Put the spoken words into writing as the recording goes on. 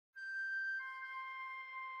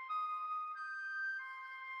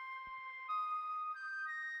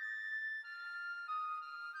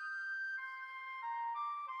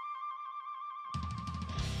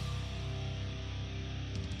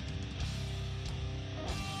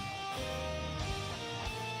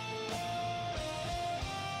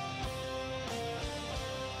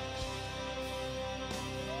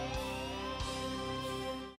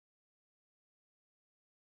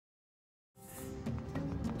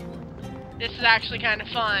This is actually kind of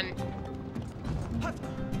fun.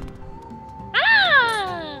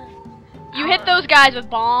 Ah! You hit those guys with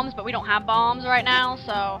bombs, but we don't have bombs right now,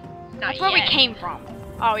 so that's where we came from.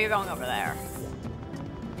 Oh, you're going over there.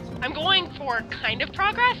 I'm going for kind of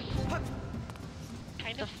progress.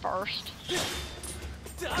 Kind of first.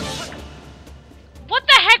 What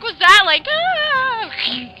the heck was that? Like,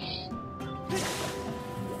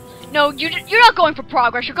 No, you're not going for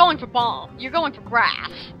progress. You're going for bomb. You're going for grass.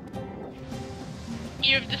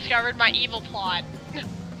 You've discovered my evil plot.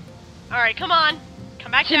 Alright, come on.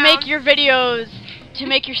 Come back down. To make your videos, to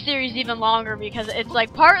make your series even longer, because it's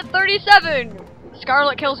like part 37.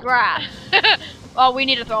 Scarlet kills grass. Oh, we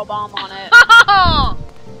need to throw a bomb on it.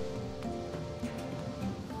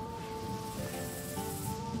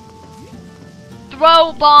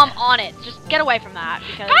 Throw bomb on it. Just get away from that,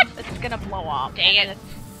 because it's gonna blow up. Dang it.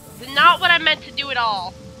 This is not what I meant to do at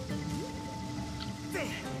all.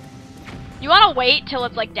 You wanna wait till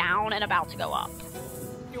it's like down and about to go up.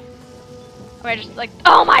 Okay, just like,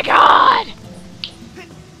 oh my god!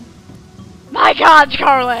 My god,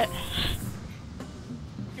 Scarlet!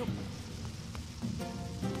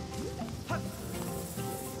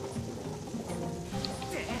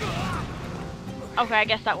 Okay, I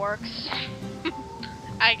guess that works.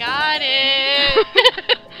 I got it!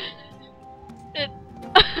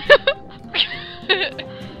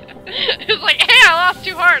 It's like, hey, I lost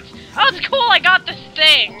 2 hearts! Oh, it's cool, I got this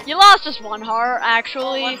thing! You lost just 1 heart,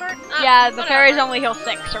 actually. Oh, 1 heart? Yeah, the whatever. fairies only heal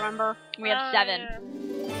 6, remember? We have 7.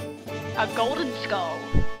 Yeah. A golden skull.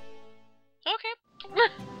 Okay.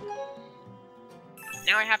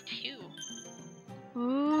 Now I have 2.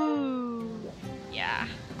 Ooh. Yeah.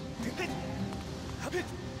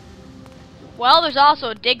 Well, there's also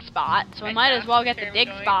a dig spot, so we Right might now, as well get the where are we dig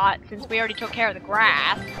going? spot since we already took care of the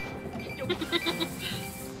grass.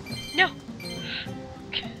 No.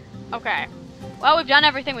 Okay. Well, we've done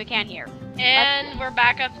everything we can here. And we're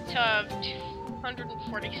back up to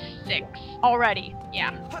 246. Already.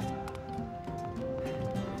 Yeah.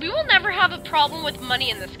 We will never have a problem with money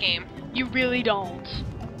in this game. You really don't.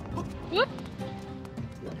 Whoop.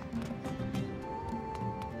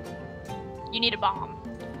 You need a bomb.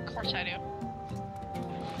 Of course I do.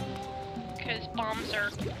 Because bombs are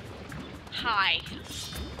high.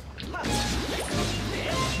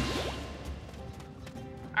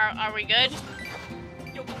 Are we good?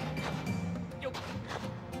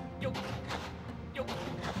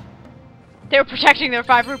 They were protecting their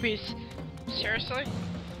 5 rupees. Seriously?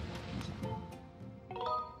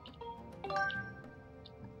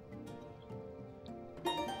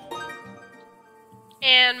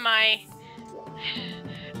 And my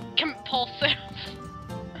compulsive.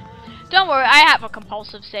 Don't worry, I have a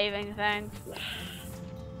compulsive saving thing.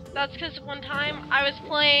 That's because one time I was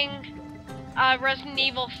playing Resident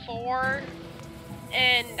Evil 4,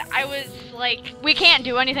 and I was like, We can't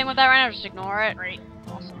do anything with that right now, just ignore it. great,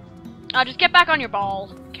 awesome. Just get back on your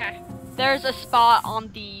ball. Okay, There's a spot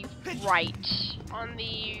on the right. on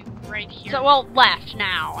the right here. So, well, left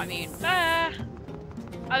now, I mean.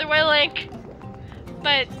 Other way, Link.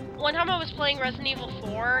 But one time I was playing Resident Evil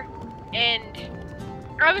 4, and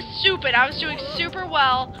I was stupid. I was doing super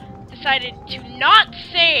well. Decided to not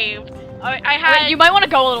save. I had. Wait, you might want to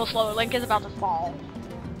go a little slower. Link is about to fall.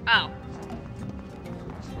 Oh.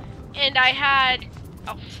 And I had.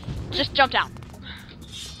 Oh. Just jump down.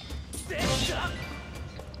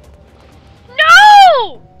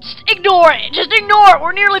 No! Just ignore it. Just ignore it.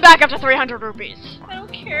 We're nearly back up to 300 rupees. I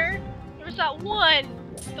don't care. There was that one.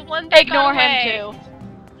 The one that Ignore got away. him too.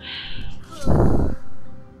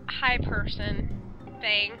 Hi, person.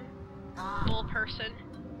 Thing. Bull person.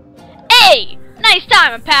 Hey! Nice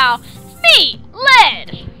timing, pal. It's me,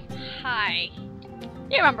 Lead. Hi.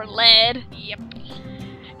 You remember Lead? Yep.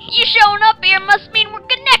 You showing up here must mean we're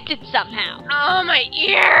connected somehow. Oh, my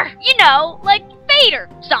ear! You know, like fate or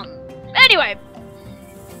something. Anyway,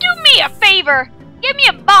 do me a favor. Give me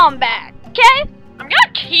a bomb bag, okay? I'm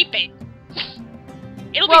gonna keep it.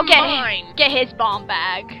 It'll Well, be mine. get his bomb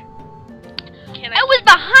bag. Can I was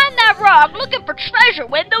behind that rock looking for treasure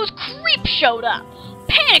when those creeps showed up.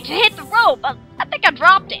 Panicked and hit the rope. I think I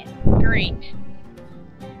dropped it. Great.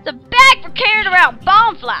 It's a bag for carrying around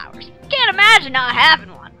bomb flowers. Can't imagine not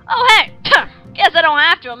having one. Oh, hey. Guess I don't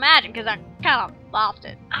have to imagine because I kind of lost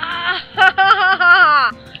it.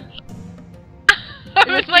 Ah! I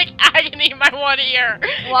was like agony in my one ear.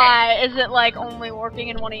 Why? Is it like only working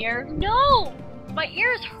in one ear? No! My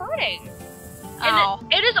ear is hurting. Oh.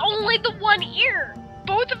 And it is only the one ear.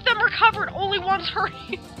 Both of them are covered, only one's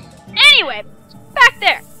hurting. Anyway, back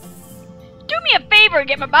there. Do me a favor and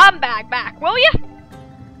get my bomb bag back, will you?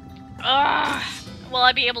 Will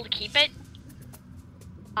I be able to keep it?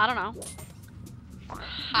 I don't know.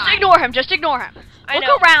 Hi. Just ignore him. Just ignore him. I Look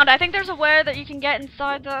know. around. I think there's a way that you can get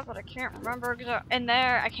inside that, but I can't remember. In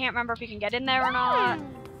there, I can't remember if you can get in there or not.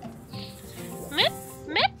 Mip,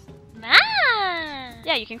 mip, ah.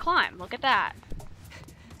 Yeah, you can climb. Look at that.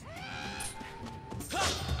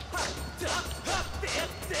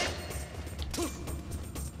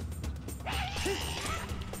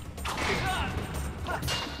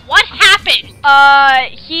 What happened?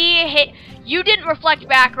 He hit. You didn't reflect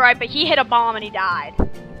back right, but he hit a bomb and he died.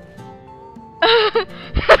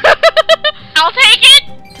 I'll take it.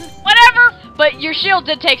 Whatever. But your shield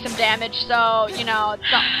did take some damage, so you know.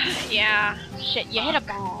 It's not... Yeah. Shit, you hit a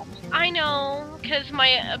bomb. I know, because my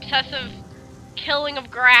obsessive killing of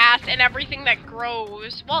grass and everything that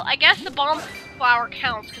grows. Well, I guess the bomb flower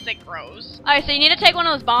counts because it grows. Alright, so you need to take one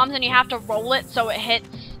of those bombs and you have to roll it so it hits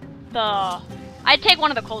the... I'd take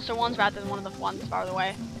one of the closer ones rather than one of the ones farther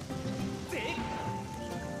away.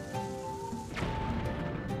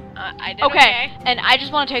 I did okay, and I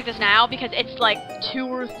just want to take this now because it's like 2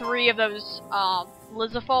 or 3 of those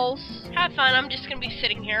Lizzafoals. Have fun, I'm just gonna be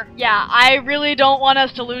sitting here. Yeah, I really don't want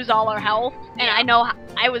us to lose all our health, and Yeah. I know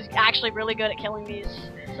I was actually really good at killing these,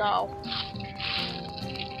 so...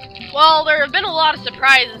 Well, there have been a lot of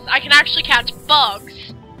surprises. I can actually catch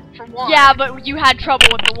bugs, for one. Yeah, but you had trouble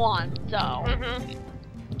with the one, so...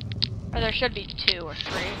 Mm-hmm. Or there should be 2 or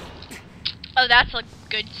 3. Oh, that's a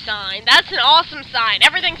good sign. That's an awesome sign.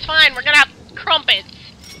 Everything's fine. We're gonna have crumpets.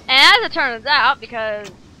 And as it turns out,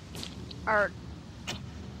 because... I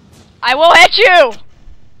will hit you!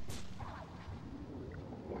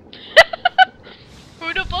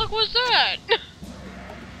 Who the fuck was that?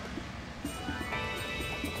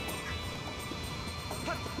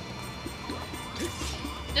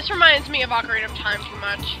 This reminds me of Ocarina of Time too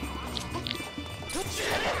much.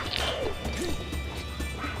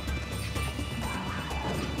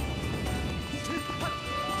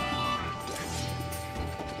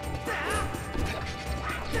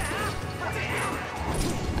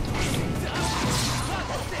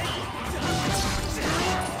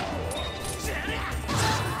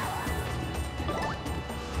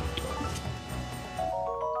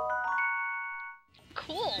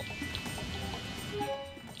 Cool.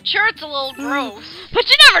 Sure, it's a little gross. But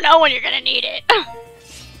you never know when you're gonna need it.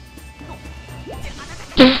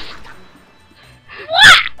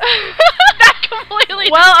 What? That completely.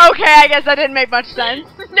 Well, okay, I guess that didn't make much sense.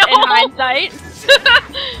 No. In hindsight.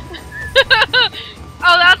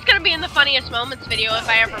 Oh, that's gonna be in the funniest moments video if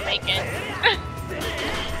I ever make it.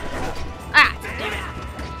 Ah, damn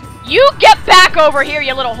it. You get back over here,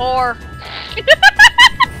 you little whore.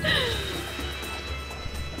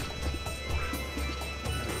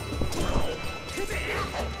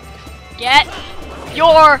 Get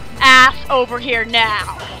your ass over here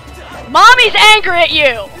now. Mommy's angry at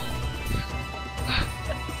you.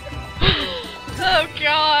 Oh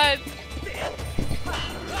god.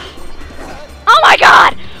 Oh my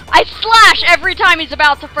god! I slash every time he's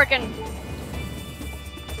about to frickin'...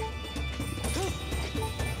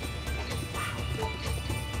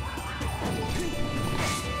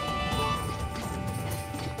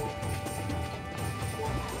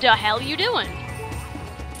 The hell you doing?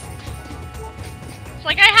 It's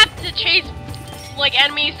like I have to chase like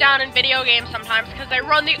enemies down in video games sometimes because they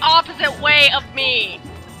run the opposite way of me.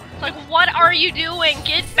 It's like, what are you doing?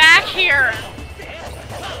 Get back here!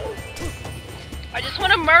 I just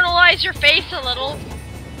want to myrtleize your face a little.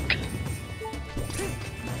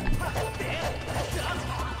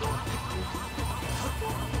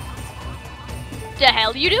 The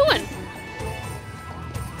hell you doing?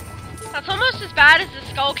 That's almost as bad as the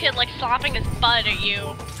Skull Kid like slapping his butt at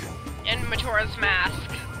you in Majora's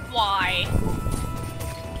Mask. Why?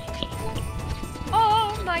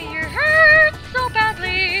 Oh, my ear hurts so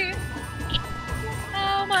badly.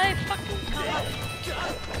 Oh my fucking god.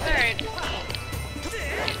 Alright.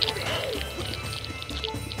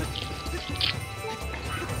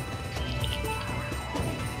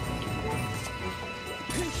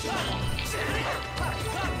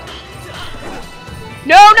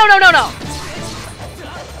 No, no, no, no, no!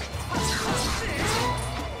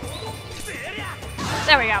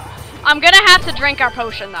 There we go. I'm gonna have to drink our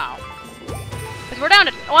potion, though. Because we're down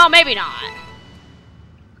to... Well, maybe not.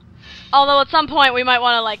 Although at some point we might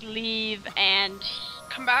want to, like, leave and...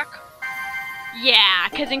 Come back? Yeah,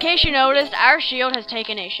 because in case you noticed, our shield has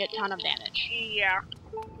taken a shit ton of damage. Yeah.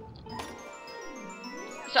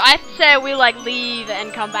 So I say we, like, leave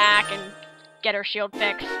and come back and get our shield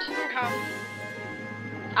fixed. Okay.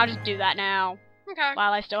 I'll just do that now. Okay.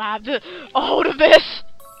 While I still have a hold of this.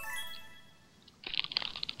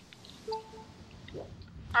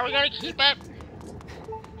 Are we gonna keep it?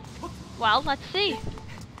 Well, let's see.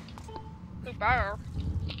 Who better?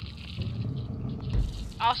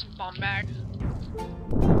 Awesome bomb bag.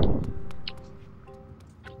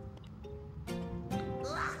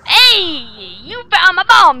 Hey! You found my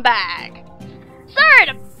bomb bag! Sorry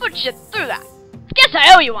to put you through that. Guess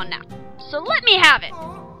I owe you one now. So let me have it.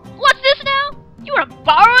 What's this now? You wanna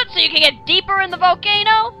borrow it so you can get deeper in the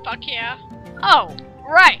volcano? Fuck yeah. Oh,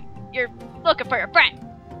 right. You're looking for your friend.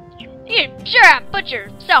 You sure have put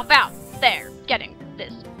yourself out there getting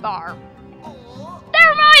this bar. That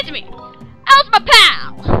reminds me! How's my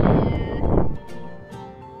pal?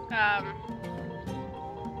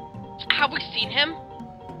 Have we seen him?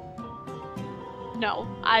 No,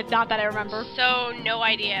 not that I remember. So, no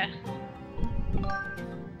idea.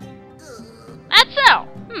 That's so.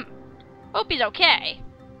 Hope he's okay.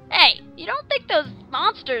 Hey, you don't think those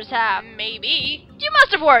monsters have... Maybe. You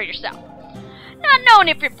must have worried yourself. Not knowing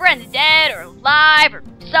if your friend's dead or alive or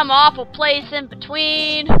some awful place in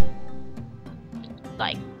between.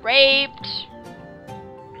 Like, raped.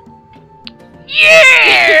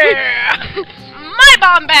 Yeah! My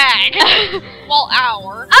bomb bag! Well,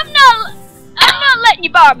 our. I'm not letting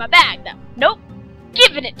you borrow my bag, though. Nope.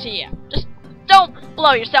 Giving it to you. Just don't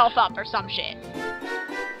blow yourself up or some shit.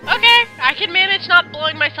 Okay, I can manage not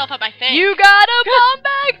blowing myself up, I think. You got a bomb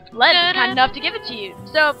bag? Len's kind enough to give it to you,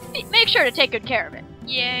 so make sure to take good care of it.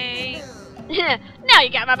 Yay. Now you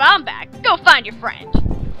got my bomb bag. Go find your friend.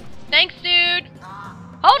 Thanks, dude.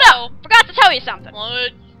 Hold up, forgot to tell you something.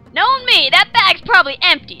 What? Knowing me, that bag's probably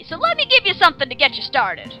empty, so let me give you something to get you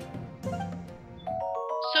started.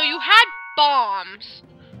 So you had bombs,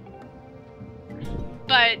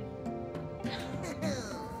 but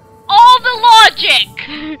all the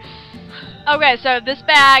logic. Okay, so this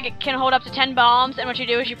bag can hold up to 10 bombs, and what you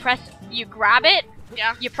do is you grab it,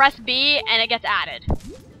 Yeah. you press B, and it gets added.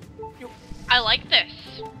 I like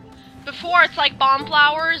this. Before, it's like bomb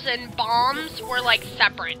flowers and bombs were like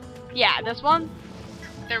separate. Yeah, this one?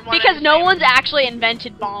 They're one Because and no the one's actually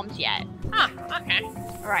invented bombs yet. same. Huh, okay.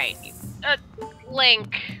 Right.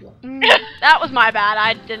 Link. That was my bad,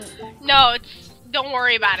 I didn't... No, don't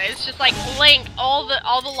worry about it. It's just like, Link, all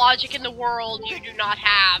the logic in the world you do not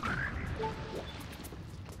have.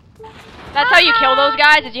 That's how you kill those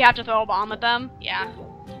guys, is you have to throw a bomb at them. Yeah.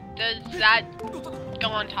 Does that go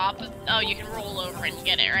on top of... Oh, you can roll over and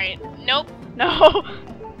get it, right? Nope. No.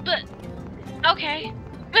 But... Okay.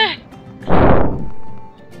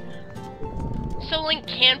 So Link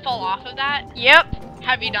can fall off of that? Yep.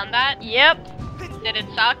 Have you done that? Yep. Did it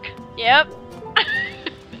suck? Yep.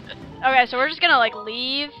 Okay, so we're just gonna, like,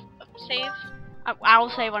 leave. Save? I will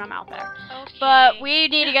save when I'm out there. Okay. But we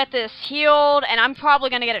need to get this healed, and I'm probably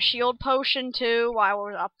gonna get a shield potion, too, while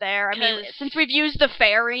we're up there. I mean, 'Cause- since we've used the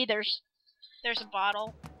fairy, there's There's a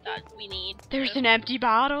bottle that we need. an empty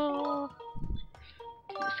bottle.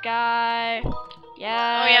 This guy.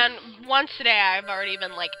 Yeah. Oh yeah, and once today I've already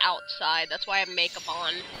been, like, outside. That's why I have makeup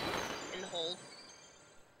on. And the whole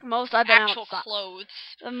Most I've been actual outside. clothes.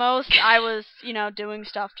 The most I was, doing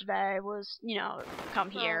stuff today was,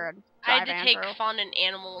 come here and I had drive to take Andrew. fun and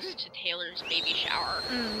animals to Taylor's baby shower.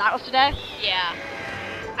 That was today? Yeah.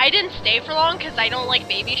 I didn't stay for long because I don't like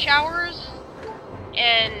baby showers.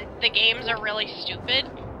 And the games are really stupid.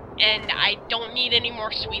 And I don't need any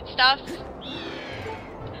more sweet stuff.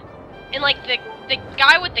 And like the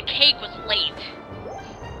guy with the cake was late.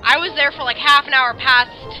 I was there for like half an hour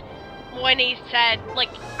past when he said, like,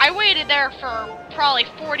 I waited there for probably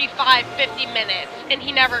 45, 50 minutes and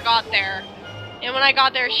he never got there. And when I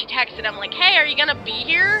got there, she texted him like, hey, are you gonna be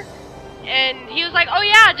here? And he was like, oh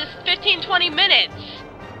yeah, just 15, 20 minutes.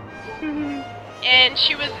 And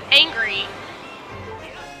she was angry.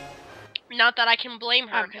 Not that I can blame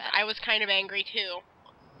her, because I was kind of angry too.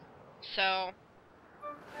 So...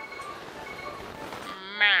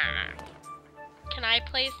 Can I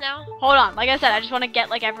place now? Hold on, like I said, I just want to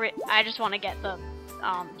get I just want to get the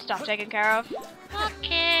stuff taken care of.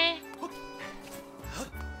 Okay.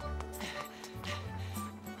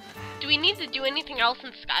 Do we need to do anything else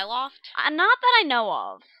in Skyloft? Not that I know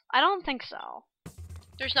of. I don't think so.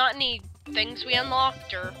 There's not any things we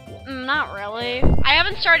unlocked, or... Not really. I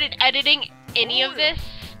haven't started editing any of this,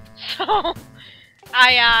 so...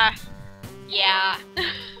 yeah.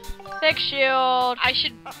 Thick shield. I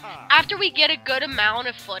should... After we get a good amount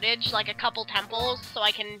of footage, like a couple temples, so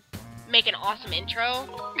I can make an awesome intro.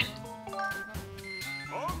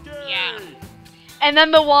 Yeah. And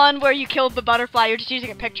then the one where you killed the butterfly, you're just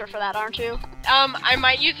using a picture for that, aren't you? I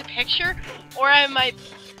might use a picture, or I might,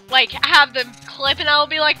 like, have the clip and I'll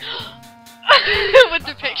be like, with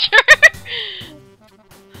the picture.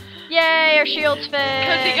 Yay, our shield's fixed.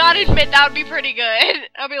 Because you gotta admit, that would be pretty good.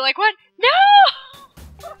 I'll be like, what?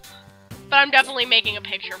 No! But I'm definitely making a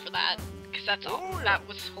picture for that. Because that's all. That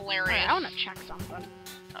was hilarious. Right, I want to check something.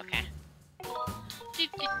 Okay.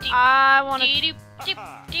 I want to...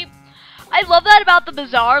 I love that about the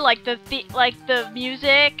bazaar, like the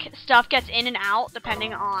music stuff gets in and out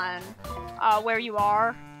depending on where you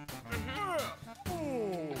are.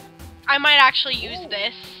 I might actually use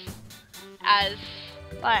this as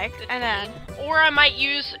like, and then, or I might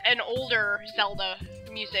use an older Zelda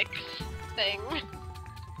music thing,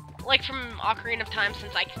 like from Ocarina of Time,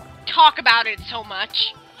 since I talk about it so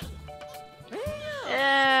much.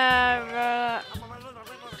 Yeah,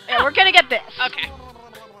 we're gonna get this. Okay.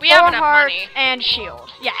 We have enough hearts money. And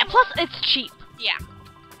shield. Yeah, and plus it's cheap. Yeah.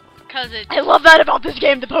 Cause it's... I love that about this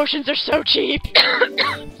game. The potions are so cheap.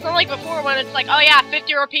 It's not like before when it's like, oh yeah,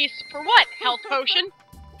 50 rupees for what? Health potion?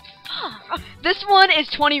 This one is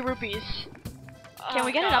 20 rupees. Can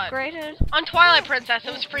we get God. it upgraded? On Twilight Princess,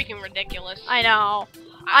 it was freaking ridiculous. I know.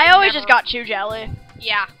 I always just got Chew Jelly.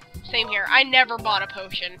 Yeah, same here. I never bought a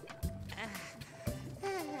potion.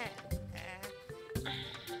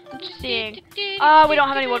 Seeing. Oh, we don't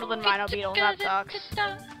have any woodland rhino beetles. That sucks.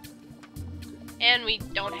 And we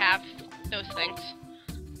don't have those things.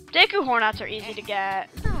 Deku Hornets are easy to get.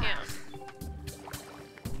 Yeah.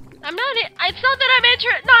 I'm not. It's not that I'm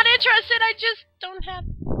not interested. I just don't have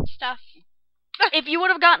stuff. If you would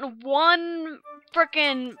have gotten one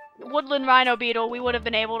frickin' woodland rhino beetle, we would have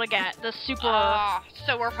been able to get the super.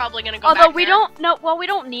 So we're probably gonna go. Although back we there. don't. No, well, we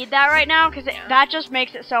don't need that right now because that just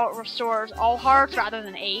makes it so it restores all hearts rather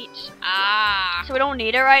than 8. Ah. So we don't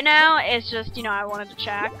need it right now. It's just, you know, I wanted to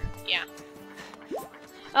check. Yeah.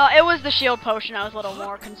 It was the shield potion I was a little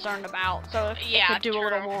more concerned about, so it could do a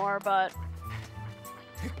little more, but...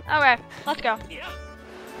 Okay, let's go.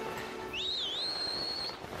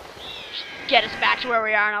 Get us back to where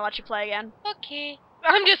we are and I'll let you play again. Okay.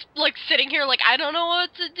 I'm just, like, sitting here like, I don't know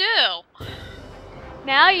what to do.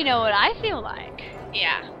 Now you know what I feel like.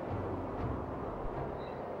 Yeah.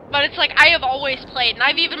 But it's like, I have always played, and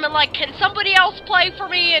I've even been like, can somebody else play for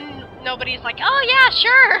me? And nobody's like, oh yeah,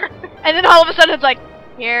 sure. And then all of a sudden it's like,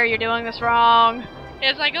 here, you're doing this wrong.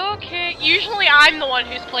 It's like, okay. Usually I'm the one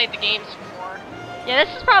who's played the games before. Yeah,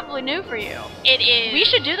 this is probably new for you. It is. We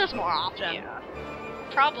should do this more often. Yeah.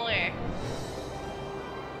 Probably.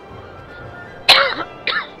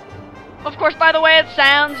 Of course, by the way it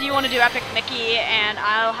sounds, you want to do Epic Mickey, and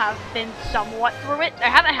I'll have been somewhat through it. I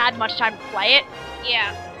haven't had much time to play it.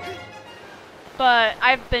 Yeah. But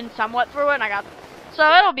I've been somewhat through it, and I got... So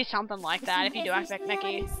it'll be something like that if you do Epic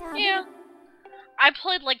Mickey. Yeah. I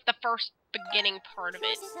played, like, the first beginning part of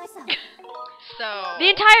it. So... The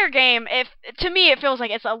entire game, to me, it feels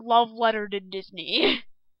like it's a love letter to Disney.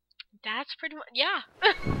 That's pretty much... Yeah.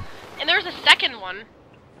 And there's a second one.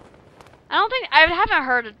 I haven't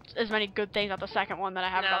heard as many good things about the second one that I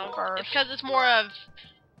have about the first. It's because it's more of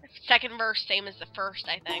second verse, same as the first,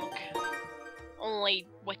 I think. Only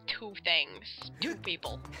with 2 things. 2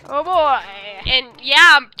 people. Oh boy! And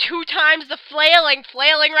yeah, 2 times the flailing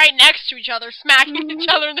right next to each other, smacking each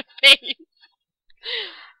other in the face.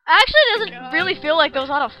 Actually, it doesn't really feel like there was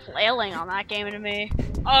a lot of flailing on that game to me.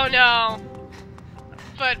 Oh no.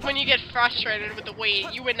 But when you get frustrated with the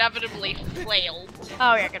weight, you inevitably flail.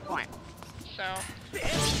 Oh yeah, good point. So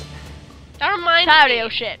that reminds me.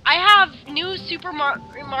 Shit. I have new Super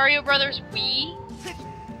Mario Brothers Wii.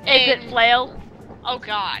 Is it flail? Oh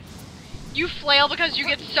god. You flail because you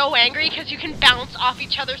get so angry because you can bounce off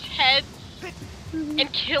each other's heads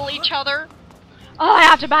and kill each other. Oh, I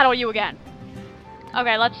have to battle you again.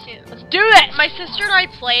 Okay, let's do this! My sister and I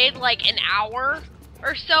played like an hour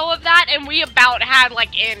or so of that, and we about had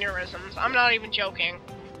like aneurysms. I'm not even joking.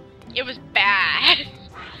 It was bad.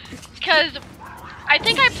 Because I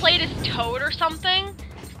think I played as Toad or something,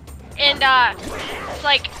 and it's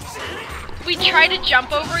like we tried to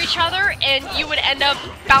jump over each other, and you would end up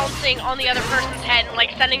bouncing on the other person's head and like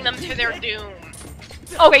sending them to their doom.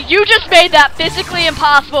 Okay, you just made that physically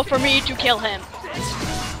impossible for me to kill him.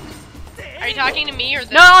 Are you talking to me or this?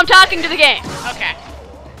 No, I'm talking to the game. Okay.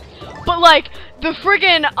 But like the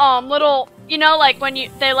friggin' little, you know, like when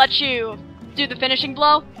they let you do the finishing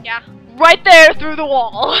blow. Yeah. Right there through the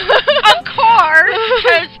wall. Of course,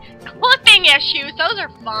 because clipping issues, those are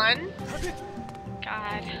fun.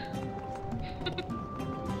 God.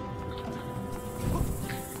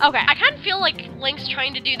 Okay. I kind of feel like Link's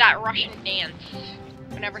trying to do that Russian dance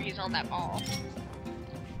whenever he's on that ball.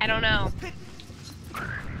 I don't know.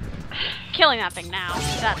 Killing that thing now.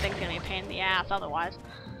 That thing's gonna be a pain in the ass otherwise.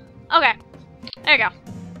 Okay. There you go.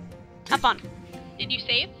 Have fun. Did you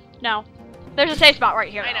save? No. There's a safe spot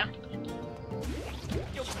right here. I know. Though.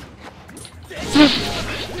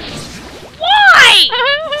 Why?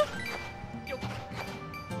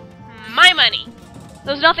 My money.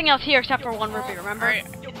 There's nothing else here except for one rupee, remember?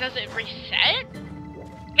 Does it reset?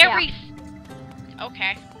 Yeah.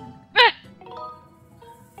 Okay.